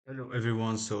Hello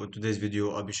everyone, so in today's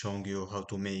video I'll be showing you how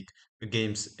to make a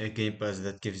game pass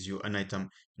that gives you an item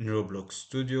in Roblox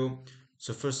Studio.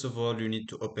 So first of all you need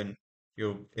to open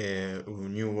your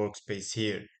new workspace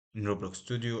here in Roblox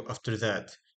Studio. After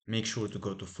that make sure to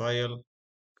go to File,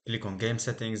 click on Game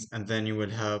Settings, and then you will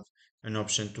have an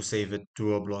option to save it to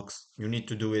Roblox. You need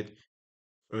to do it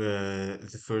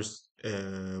the first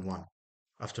one.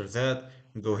 After that,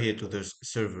 go here to the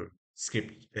server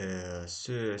script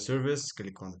service,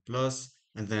 click on the plus,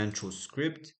 and then choose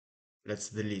script. Let's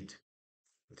delete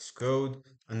this code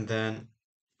and then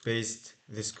paste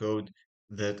this code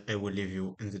that I will leave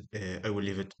you in the I will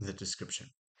leave it in the description.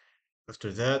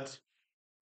 After that,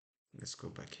 let's go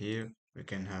back here. We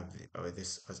can have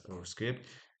this as our script.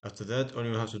 After that, all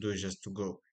you have to do is just to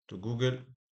go to Google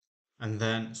and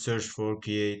then search for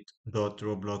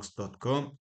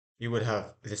create.roblox.com. You will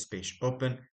have this page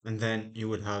open and then you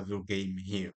will have your game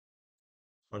here.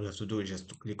 All you have to do is just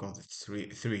to click on the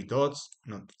three dots,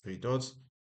 not three dots.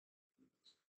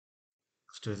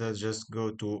 After that, just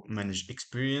go to manage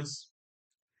experience,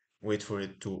 wait for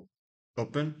it to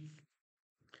open,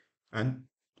 and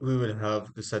we will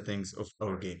have the settings of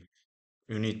our game.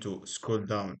 You need to scroll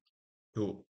down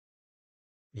to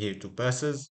here to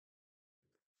passes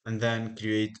and then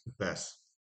create a pass.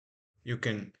 You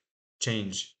can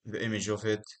change the image of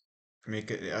it,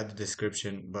 make it add a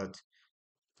description, but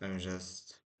let me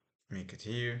just make it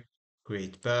here,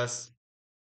 create pass,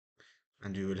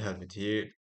 and we will have it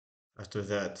here. After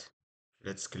that,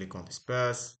 let's click on this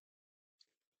pass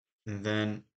and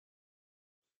then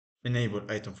enable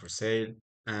item for sale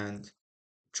and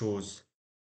choose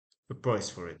a price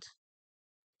for it.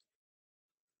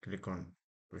 Click on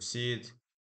proceed.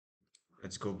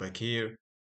 Let's go back here.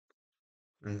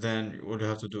 And then all you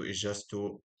have to do is just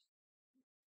to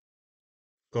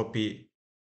copy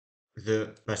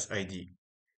the pass ID.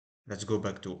 Let's go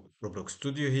back to Roblox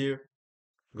Studio here,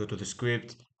 go to the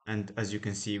script, and as you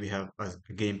can see, we have a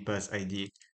game pass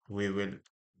ID. We will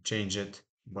change it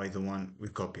by the one we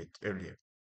copied earlier.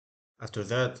 After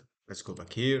that, let's go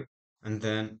back here and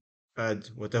then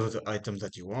add whatever the item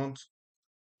that you want.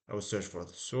 I will search for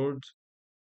the sword,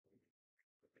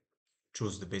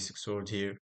 choose the basic sword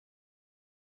here,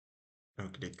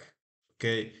 and click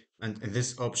OK. And in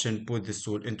this option, put the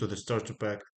sword into the starter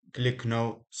pack. Click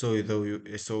no so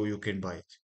you can buy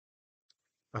it.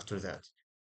 After that,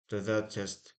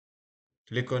 just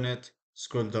click on it,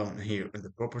 scroll down here in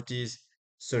the properties,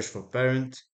 search for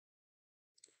parent.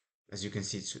 As you can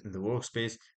see, it's in the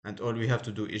workspace, and all we have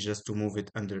to do is just to move it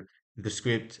under the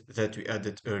script that we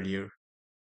added earlier.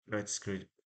 Let's click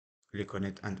on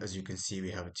it, and as you can see, we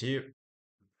have it here.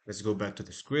 Let's go back to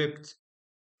the script,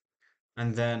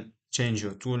 and then change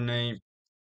your tool name,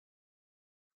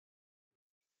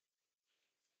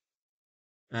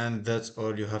 and that's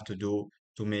all you have to do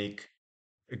to make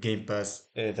a game pass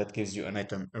that gives you an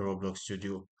item in Roblox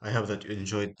Studio. I hope that you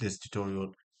enjoyed this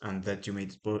tutorial and that you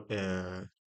made it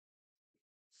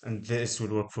and this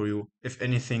will work for you. If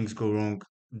any things go wrong,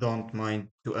 don't mind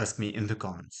to ask me in the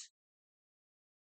comments.